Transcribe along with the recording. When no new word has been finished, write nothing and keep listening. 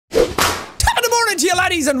morning to you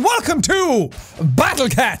laddies and welcome to Battle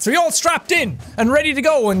Cats. Are you all strapped in and ready to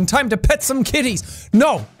go and time to pet some kitties?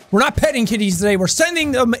 No, we're not petting kitties today, we're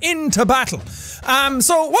sending them into battle.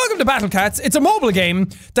 So welcome to Battle Cats. It's a mobile game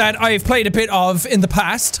that I've played a bit of in the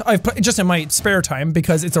past. I've played just in my spare time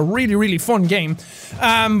because it's a really fun game.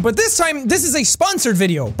 But this time, this is a sponsored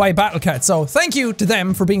video by Battle Cats. So thank you to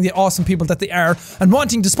them for being the awesome people that they are and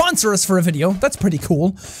wanting to sponsor us for a video. That's pretty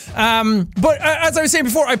cool. But as I was saying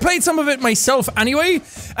before, I played some of it myself anyway,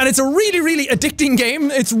 and it's a really addicting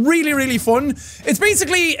game. It's really fun. It's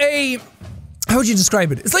basically a, how would you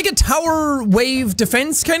describe it? It's like a tower wave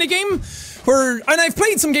defense kind of game. And I've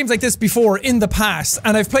played some games like this before in the past,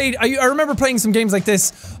 and I remember playing some games like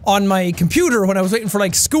this on my computer when I was waiting for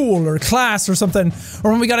like school or class or something,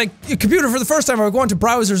 or when we got a computer for the first time. I would go into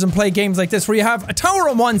browsers and play games like this where you have a tower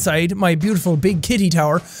on one side, my beautiful big kitty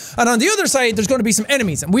tower, and on the other side there's going to be some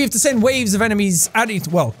enemies, and we have to send waves of enemies at each.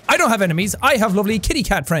 Well, I don't have enemies, I have lovely kitty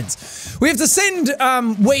cat friends. We have to send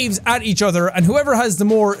waves at each other, and whoever has the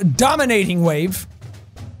more dominating wave,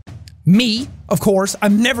 me, of course,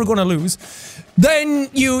 I'm never gonna lose. Then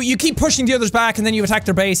you keep pushing the others back, and then you attack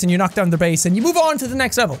their base, and you knock down their base, and you move on to the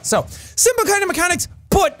next level. So, simple kind of mechanics,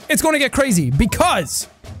 but it's gonna get crazy, because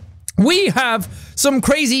we have some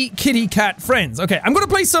crazy kitty cat friends. Okay, I'm gonna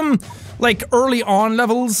play some, like, early on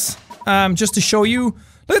levels, just to show you.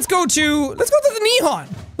 Let's go to the Nihon.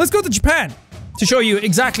 Let's go to Japan, to show you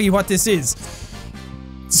exactly what this is.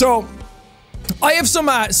 So, I have some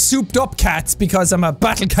souped up cats because I'm a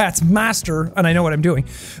Battle Cats master and I know what I'm doing.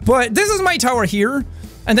 But this is my tower here,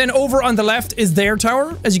 and then over on the left is their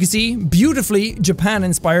tower, as you can see, beautifully Japan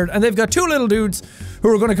inspired, and they've got two little dudes who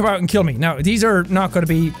are going to come out and kill me. Now, these are not going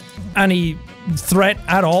to be any threat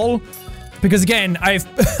at all, because again, I've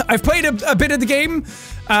played a bit of the game,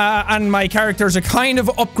 and my characters are kind of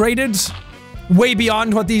upgraded way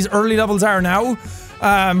beyond what these early levels are now.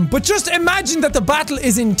 But just imagine that the battle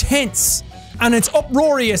is intense and it's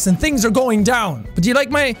uproarious and things are going down. But do you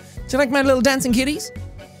like my little dancing kitties?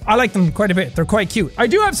 I like them quite a bit. They're quite cute. I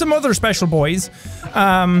do have some other special boys.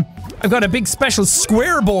 I've got a big special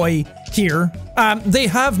square boy here. They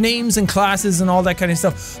have names and classes and all that kind of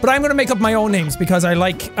stuff. But I'm gonna make up my own names because I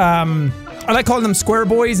like calling them square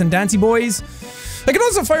boys and dancy boys. I can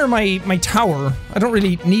also fire my tower. I don't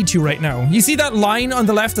really need to right now. You see that line on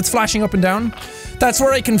the left that's flashing up and down? That's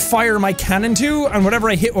where I can fire my cannon to, and whatever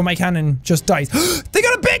I hit with my cannon just dies. They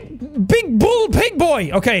got a big bull pig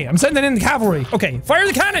boy! Okay, I'm sending in the cavalry. Okay, fire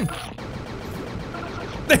the cannon!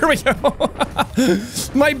 There we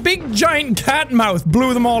go. My big giant cat mouth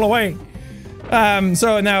blew them all away.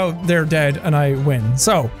 So now they're dead and I win.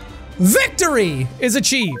 So, victory is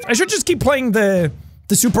achieved. I should just keep playing the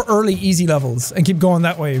super early easy levels and keep going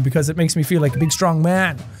that way because it makes me feel like a big strong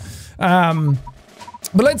man.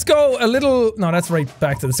 But let's go a little, no, that's right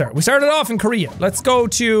back to the start. We started off in Korea. Let's go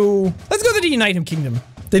to the United Kingdom.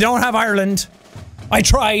 They don't have Ireland. I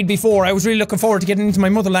tried before. I was really looking forward to getting into my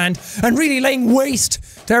motherland and really laying waste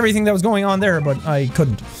to everything that was going on there, but I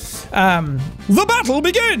couldn't. The battle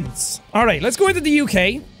begins. All right, let's go into the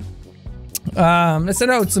UK. Let's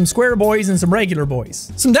send out some square boys and some regular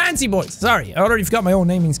boys. Some dancy boys. Sorry, I already forgot my own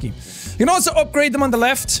naming scheme. You can also upgrade them on the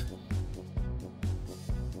left.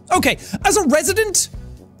 Okay, as a resident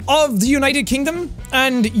of the United Kingdom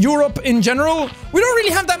and Europe in general, we don't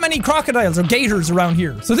really have that many crocodiles or gators around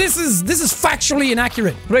here. So this is factually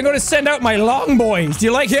inaccurate. But I'm going to send out my long boys. Do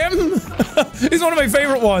you like him? He's one of my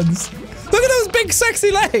favorite ones. Look at those big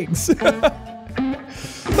sexy legs. Look at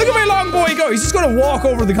my long boy go. He's just going to walk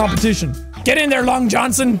over the competition. Get in there, Long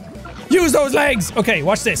Johnson. Use those legs. Okay,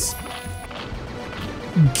 watch this.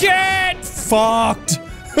 Get fucked.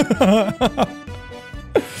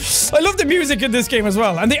 I love the music in this game as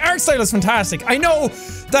well, and the art style is fantastic. I know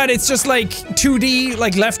that it's just like 2D,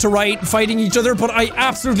 like left to right, fighting each other, but I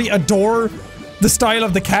absolutely adore the style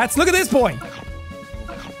of the cats. Look at this boy.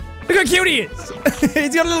 Look how cute he is.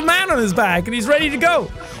 He's got a little man on his back, and he's ready to go.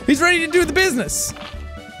 He's ready to do the business.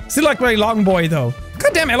 Still like my long boy, though.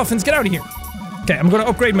 Goddamn elephants, get out of here. Okay, I'm gonna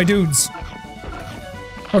upgrade my dudes.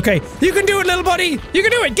 Okay, you can do it, little buddy. You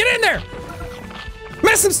can do it. Get in there.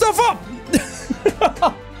 Mess some stuff up.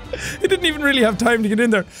 He didn't even really have time to get in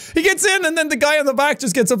there. He gets in and then the guy on the back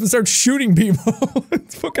just gets up and starts shooting people.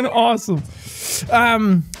 It's fucking awesome.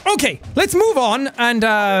 Okay, let's move on and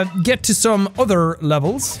get to some other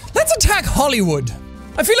levels. Let's attack Hollywood.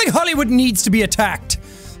 I feel like Hollywood needs to be attacked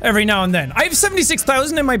every now and then. I have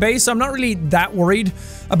 76,000 in my base, so I'm not really that worried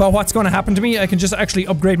about what's going to happen to me. I can just actually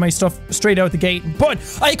upgrade my stuff straight out the gate. But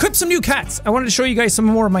I equipped some new cats. I wanted to show you guys some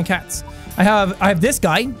more of my cats. I have this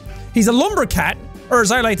guy. He's a lumber cat, or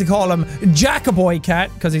as I like to call him, Jackaboy cat,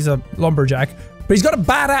 because he's a lumberjack. But he's got a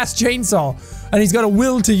badass chainsaw, and he's got a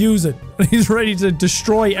will to use it. And he's ready to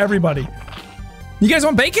destroy everybody. You guys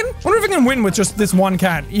want bacon? I wonder if I can win with just this one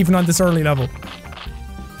cat, even on this early level.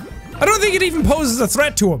 I don't think it even poses a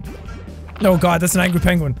threat to him. Oh god, that's an angry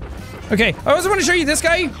penguin. Okay, I also want to show you this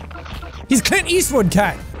guy. He's Clint Eastwood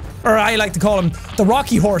cat. Or I like to call him the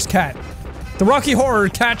Rocky Horse cat. The Rocky Horror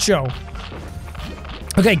Cat Show.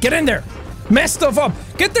 Okay, get in there. Mess stuff up.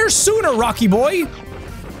 Get there sooner, Rocky boy.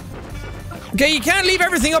 Okay, you can't leave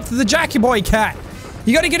everything up to the Jackie boy cat.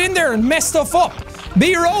 You gotta get in there and mess stuff up. Be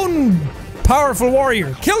your own powerful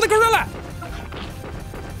warrior. Kill the gorilla.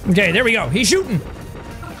 Okay, there we go. He's shooting.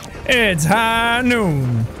 It's high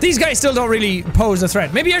noon. These guys still don't really pose a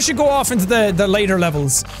threat. Maybe I should go off into the later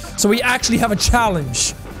levels so we actually have a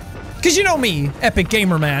challenge. Because you know me, epic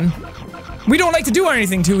gamer man. We don't like to do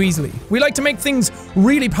anything too easily. We like to make things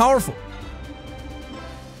really powerful.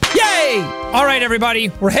 Yay! Alright everybody,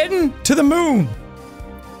 we're heading to the moon.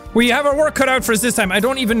 We have our work cut out for us this time. I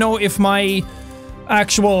don't even know if my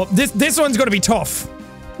actual... This one's gonna be tough.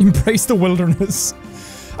 Embrace the wilderness.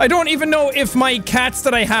 I don't even know if my cats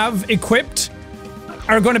that I have equipped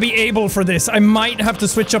are gonna be able for this. I might have to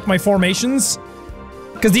switch up my formations.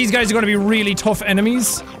 Because these guys are gonna be really tough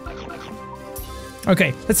enemies.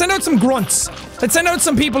 Okay, let's send out some grunts. Let's send out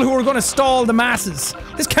some people who are gonna stall the masses.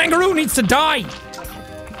 This kangaroo needs to die.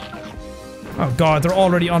 Oh god, they're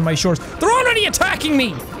already on my shores. They're already attacking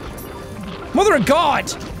me! Mother of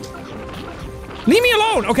God! Leave me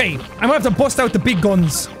alone! Okay, I'm gonna have to bust out the big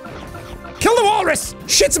guns. Kill the walrus!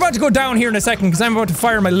 Shit's about to go down here in a second because I'm about to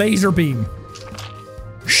fire my laser beam.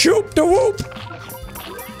 Shoot the whoop!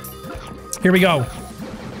 Here we go.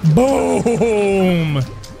 Boom!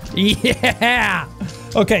 Yeah!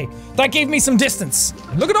 Okay, that gave me some distance.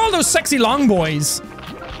 Look at all those sexy long boys.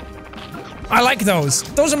 I like those.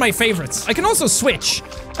 Those are my favorites. I can also switch.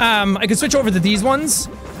 I can switch over to these ones,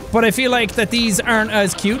 but I feel like that these aren't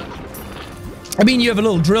as cute. I mean, you have a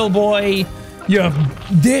little drill boy, you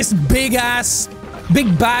have this big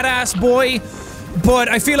badass boy, but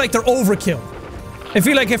I feel like they're overkill. I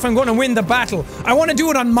feel like if I'm going to win the battle, I want to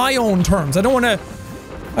do it on my own terms. I don't want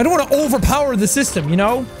to overpower the system, you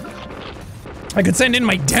know? I could send in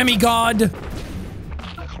my demigod.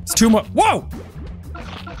 It's too much. Whoa!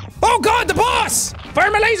 Oh god, the boss! Fire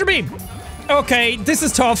my laser beam! Okay, this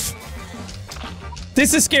is tough.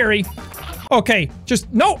 This is scary. Okay, just-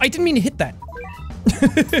 no, I didn't mean to hit that.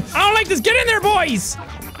 I don't like this. Get in there, boys!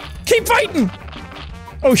 Keep fighting!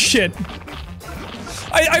 Oh shit.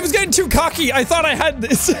 I was getting too cocky. I thought I had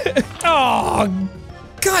this. Oh,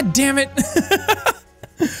 god damn it.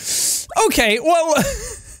 Okay, well...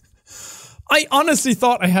 I honestly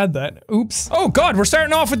thought I had that. Oops. Oh god, we're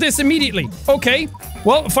starting off with this immediately. Okay.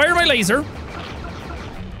 Well, fire my laser.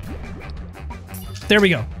 There we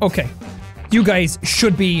go. Okay. You guys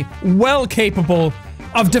should be well capable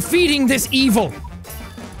of defeating this evil.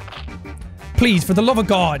 Please, for the love of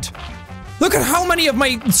God. Look at how many of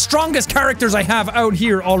my strongest characters I have out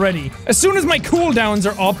here already. As soon as my cooldowns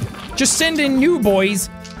are up, just send in new boys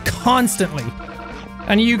constantly.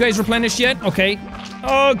 Any of you guys replenished yet? Okay.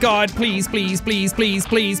 Oh god, please, please, please, please,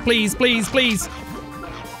 please, please, please, please.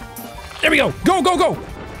 There we go. Go, go, go.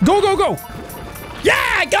 Go, go, go. Yeah,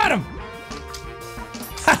 I got him.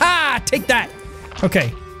 Haha, take that.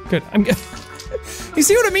 Okay, good. I'm good. You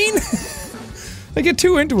see what I mean? I get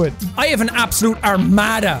too into it. I have an absolute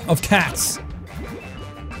armada of cats.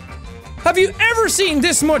 Have you ever seen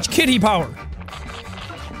this much kitty power?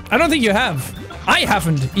 I don't think you have. I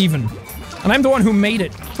haven't even. And I'm the one who made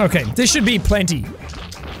it. Okay, this should be plenty.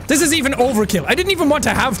 This is even overkill. I didn't even want to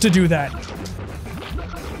have to do that.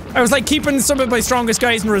 I was like keeping some of my strongest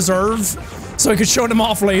guys in reserve so I could show them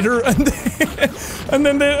off later, and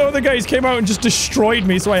then the other guys came out and just destroyed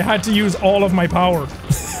me, so I had to use all of my power.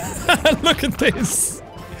 Look at this.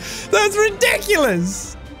 That's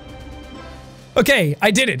ridiculous. Okay,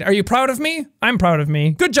 I did it. Are you proud of me? I'm proud of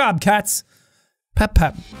me. Good job, cats. Pep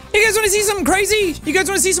pep. You guys want to see something crazy? You guys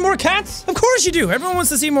want to see some more cats? Of course you do. Everyone wants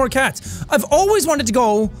to see more cats. I've always wanted to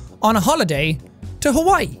go on a holiday to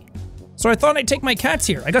Hawaii. So I thought I'd take my cats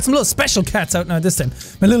here. I got some little special cats out now this time.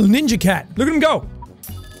 My little ninja cat. Look at him go.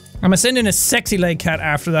 I'm gonna send in a sexy leg cat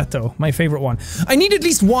after that though. My favorite one. I need at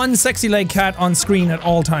least one sexy leg cat on screen at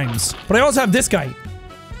all times. But I also have this guy.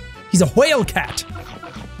 He's a whale cat.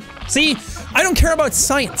 See, I don't care about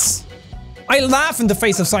science. I laugh in the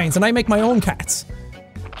face of science and I make my own cats.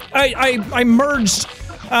 I merged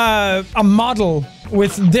a model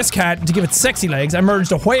with this cat to give it sexy legs. I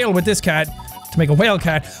merged a whale with this cat to make a whale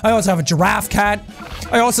cat. I also have a giraffe cat.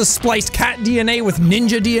 I also spliced cat DNA with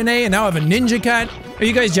ninja DNA and now I have a ninja cat. Are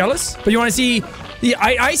you guys jealous? But you want to see Yeah,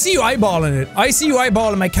 I see you eyeballing it. I see you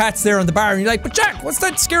eyeballing my cats there on the bar, and you're like, but Jack, what's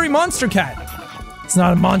that scary monster cat? It's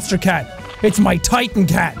not a monster cat. It's my Titan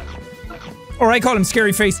cat. Or I call him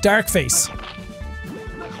Scary Face, Dark Face.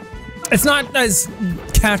 It's not as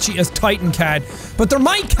catchy as Titan Cat, but they're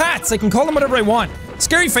my cats. I can call them whatever I want.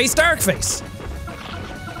 Scary Face, Dark Face.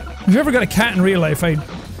 If you ever got a cat in real life,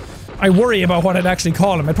 I worry about what I'd actually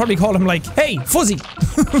call him. I'd probably call him like, hey, Fuzzy.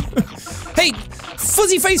 Hey,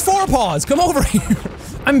 Fuzzy Face Forepaws, come over here.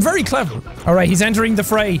 I'm very clever. Alright, he's entering the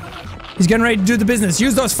fray. He's getting ready to do the business.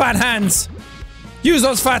 Use those fat hands. Use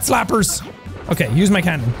those fat slappers. Okay, use my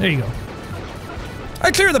cannon. There you go.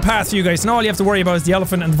 I clear the path for you guys, and all you have to worry about is the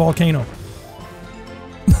elephant and the volcano.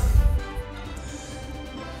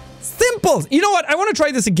 Simple! You know what? I want to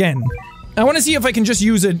try this again. I want to see if I can just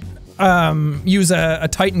use a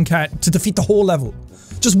Titan cat to defeat the whole level.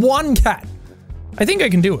 Just one cat. I think I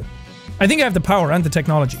can do it. I think I have the power and the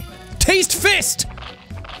technology. Taste Fist!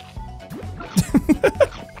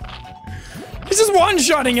 He's just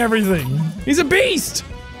one-shotting everything. He's a beast!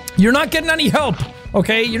 You're not getting any help,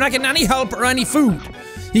 okay? You're not getting any help or any food.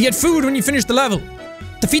 You get food when you finish the level.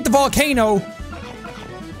 Defeat the volcano,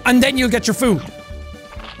 and then you'll get your food.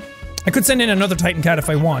 I could send in another Titan cat if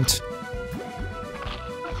I want.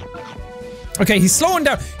 Okay, he's slowing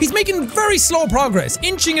down. He's making very slow progress,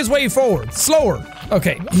 inching his way forward. Slower.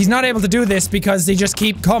 Okay, he's not able to do this because they just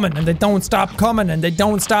keep coming, and they don't stop coming, and they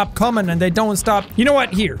don't stop coming, and they don't stop. You know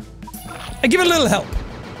what? Here. I give it a little help.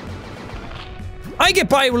 I get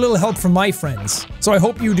by with a little help from my friends, so I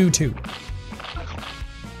hope you do too.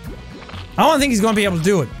 I don't think he's gonna be able to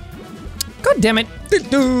do it. God damn it.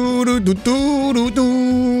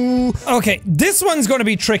 Okay, this one's gonna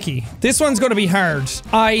be tricky. This one's gonna be hard.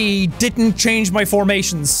 I didn't change my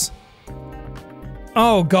formations.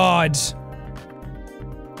 Oh god.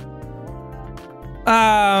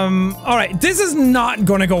 Alright, this is not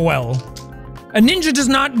gonna go well. A ninja does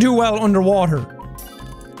not do well underwater.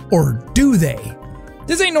 Or do they?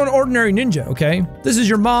 This ain't no ordinary ninja, okay? This is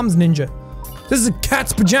your mom's ninja. This is a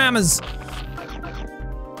cat's pajamas.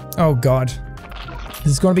 Oh god.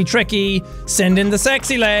 This is gonna be tricky. Send in the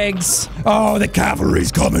sexy legs. Oh, the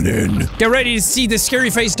cavalry's coming in. Get ready to see the Scary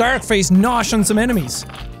Face, Dark Face nosh on some enemies.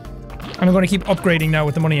 And I'm gonna keep upgrading now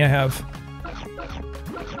with the money I have.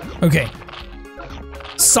 Okay.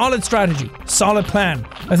 Solid strategy. Solid plan.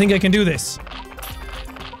 I think I can do this.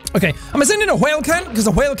 Okay, I'm gonna send in a whale cat, because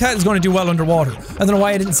a whale cat is gonna do well underwater. I don't know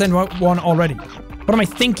why I didn't send one already. What am I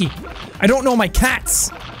thinking? I don't know my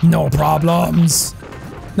cats. No problems.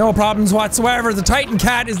 No problems whatsoever. The Titan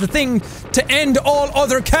cat is the thing to end all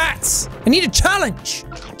other cats. I need a challenge.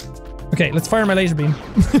 Okay, let's fire my laser beam.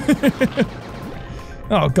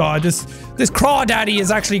 Oh god, this crawdaddy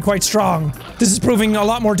is actually quite strong. This is proving a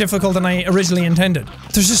lot more difficult than I originally intended.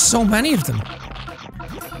 There's just so many of them.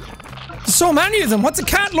 There's so many of them. What's a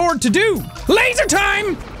cat lord to do? Laser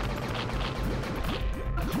time!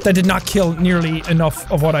 That did not kill nearly enough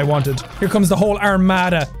of what I wanted. Here comes the whole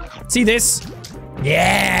armada. See this?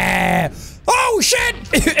 Yeah! Oh shit!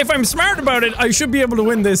 If I'm smart about it, I should be able to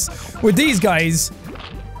win this with these guys.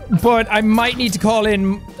 But I might need to call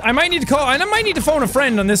in. I might need to phone a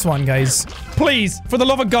friend on this one, guys. Please, for the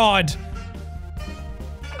love of God.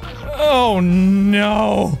 Oh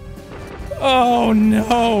no. Oh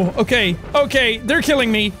no. Okay, okay, they're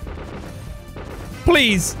killing me.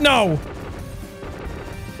 Please, no.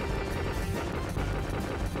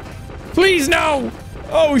 Please, no.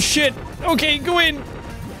 Oh shit. Okay, go in.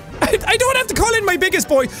 I don't have to call in my biggest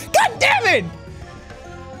boy. God damn it!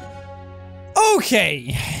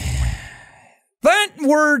 Okay. That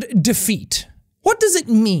word defeat. What does it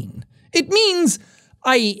mean? It means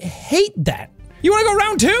I hate that. You wanna go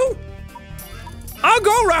round two? I'll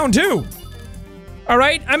go round two.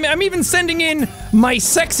 Alright, I'm even sending in my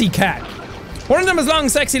sexy cat. One of them has long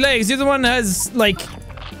sexy legs, the other one has, like,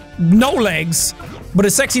 no legs, but a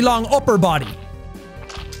sexy long upper body.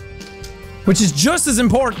 Which is just as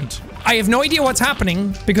important. I have no idea what's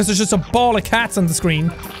happening, because there's just a ball of cats on the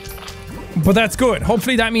screen. But that's good.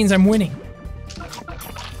 Hopefully that means I'm winning.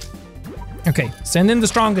 Okay, send in the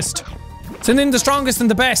strongest. Send in the strongest and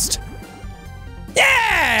the best.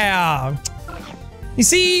 Yeah! You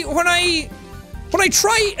see, when I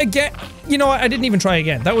try again, you know what, I didn't even try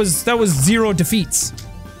again. That was 0 defeats.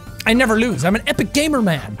 I never lose. I'm an epic gamer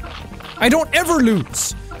man. I don't ever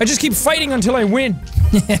lose. I just keep fighting until I win.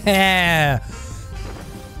 Yeah.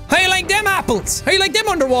 How you like them apples? How you like them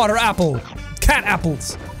underwater cat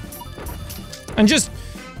apples? And just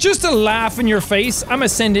to laugh in your face, I'ma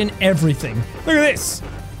send in everything. Look at this.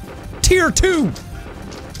 Tier 2.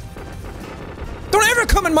 Don't ever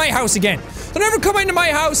come in my house again. Don't ever come into my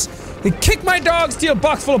house. They kick my dog, steal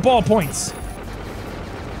box full of ball points.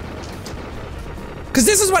 Because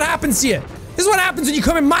this is what happens to you. This is what happens when you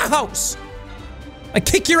come in my house. I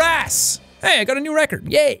kick your ass. Hey, I got a new record.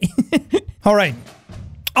 Yay. Alright.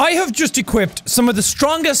 I have just equipped some of the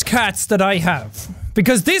strongest cats that I have.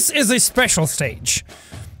 Because this is a special stage.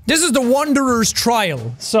 This is the Wanderer's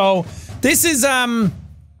Trial. So, this is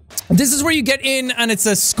where you get in and it's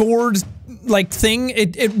a scored, like, thing.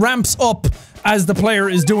 It ramps up as the player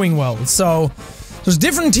is doing well. So, there's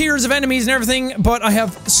different tiers of enemies and everything, but I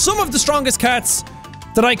have some of the strongest cats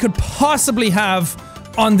that I could possibly have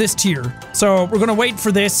on this tier. So, we're gonna wait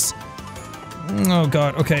for this. Oh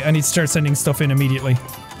god, okay, I need to start sending stuff in immediately.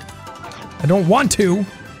 I don't want to.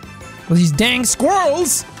 Well, these dang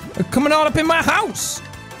squirrels are coming all up in my house.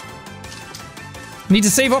 I need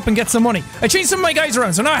to save up and get some money. I changed some of my guys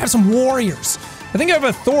around, so now I have some warriors. I think I have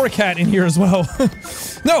a Thor cat in here as well.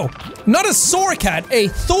 No, not a Sore cat, a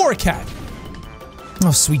Thor cat.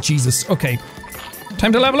 Oh, sweet Jesus. Okay.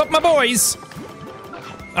 Time to level up my boys.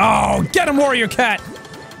 Oh, get him, warrior cat.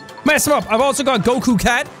 Mess him up. I've also got Goku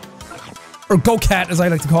cat. Or Go-Cat, as I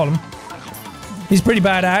like to call him. He's pretty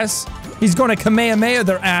badass. He's gonna Kamehameha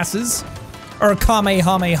their asses. Or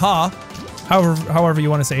Kamehameha. However you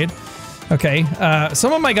want to say it. Okay,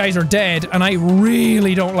 some of my guys are dead, and I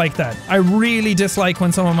really don't like that. I really dislike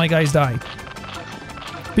when some of my guys die.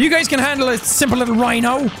 But you guys can handle a simple little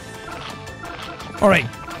rhino. Alright.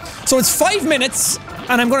 So it's 5 minutes,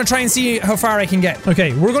 and I'm gonna try and see how far I can get.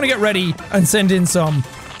 Okay, we're gonna get ready and send in some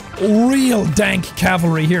real dank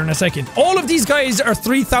cavalry here in a second. All of these guys are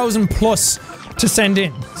 3,000 plus to send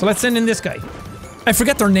in. So let's send in this guy. I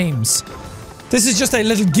forget their names. This is just a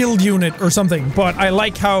little guild unit or something, but I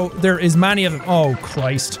like how there is many of them. Oh,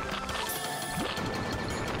 Christ.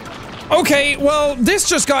 Okay, well, this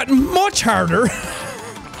just got much harder.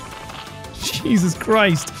 Jesus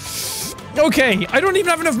Christ. Okay, I don't even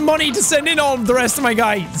have enough money to send in all of the rest of my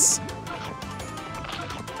guys.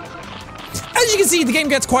 As you can see, the game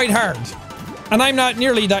gets quite hard. And I'm not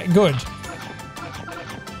nearly that good.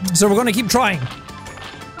 So we're gonna keep trying.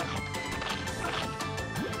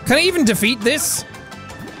 Can I even defeat this?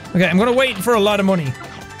 Okay, I'm gonna wait for a lot of money.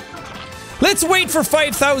 Let's wait for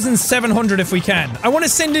 5,700 if we can. I want to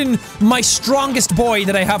send in my strongest boy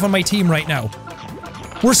that I have on my team right now.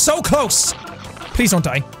 We're so close. Please don't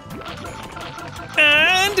die.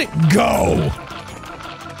 And go.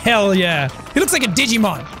 Hell yeah. He looks like a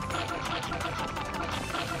Digimon.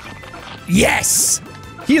 Yes!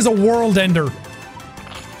 He is a world ender.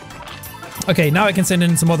 Okay, now I can send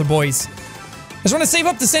in some other boys. I just want to save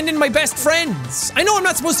up to send in my best friends. I know I'm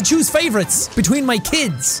not supposed to choose favorites between my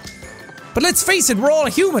kids. But let's face it, we're all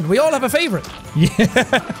human. We all have a favorite. Yeah.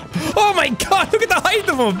 Oh my god, look at the height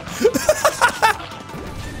of them.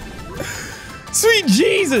 Sweet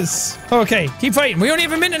Jesus. Okay, keep fighting. We only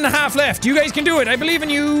have a minute and a half left. You guys can do it. I believe in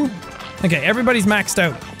you. Okay, everybody's maxed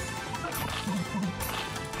out.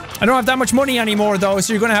 I don't have that much money anymore though,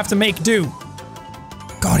 so you're gonna have to make do.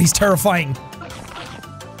 God, he's terrifying.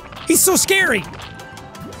 He's so scary.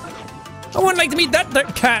 I wouldn't like to meet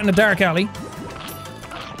that cat in a dark alley.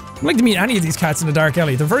 I'd like to meet any of these cats in a dark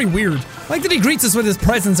alley. They're very weird. I like that he greets us with his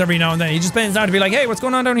presence every now and then. He just bends down to be like, hey, what's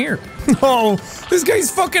going on down here? Oh, this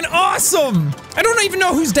guy's fucking awesome. I don't even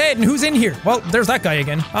know who's dead and who's in here. Well, there's that guy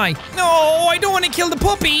again. Hi. No, I don't want to kill the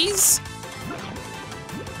puppies.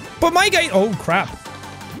 But my guy, oh crap.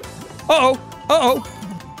 Uh-oh.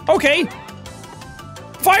 Uh-oh. Okay.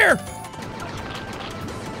 Fire!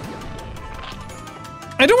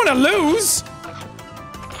 I don't want to lose!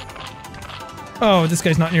 Oh, this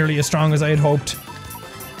guy's not nearly as strong as I had hoped.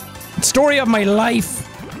 Story of my life.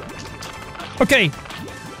 Okay.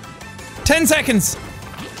 10 seconds.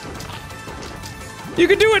 You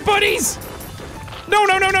can do it, buddies! No,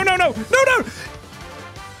 no, no, no, no, no! No, no!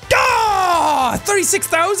 Ah!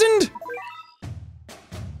 36,000?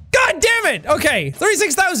 God damn it! Okay,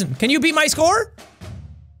 36,000. Can you beat my score?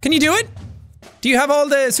 Can you do it? Do you have all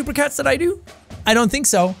the super cats that I do? I don't think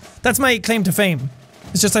so. That's my claim to fame.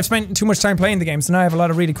 It's just I've spent too much time playing the game, so now I have a lot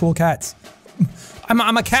of really cool cats.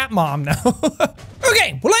 I'm a cat mom now.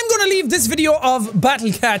 Okay, well I'm gonna leave this video of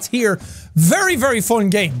Battle Cats here. Very, very fun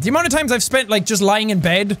game. The amount of times I've spent like just lying in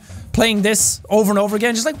bed playing this over and over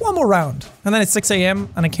again, just like one more round. And then it's 6 AM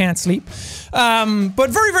and I can't sleep. But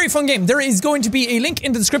very, very fun game. There is going to be a link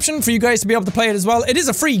in the description for you guys to be able to play it as well. It is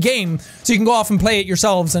a free game, so you can go off and play it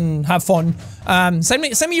yourselves and have fun. Send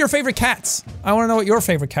me your favorite cats. I want to know what your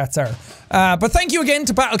favorite cats are. But thank you again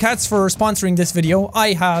to Battle Cats for sponsoring this video.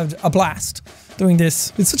 I had a blast. doing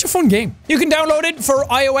this. It's such a fun game. You can download it for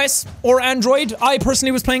iOS or Android. I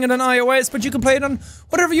personally was playing it on iOS, but you can play it on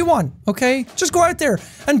whatever you want, okay? Just go out there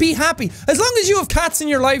and be happy. As long as you have cats in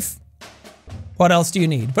your life, what else do you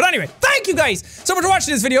need? But anyway, thank you guys so much for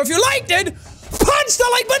watching this video. If you liked it, punch the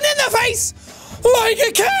like button in the face like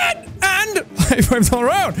a cat and high fives all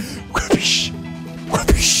around. Whoopish,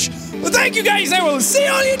 whoopish. Well, thank you guys. I will see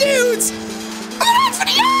all you dudes in the next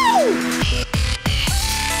video.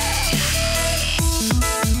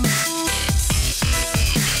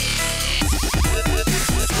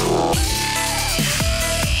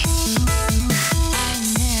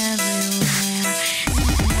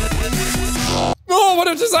 Oh, what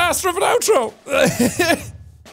a disaster of an outro!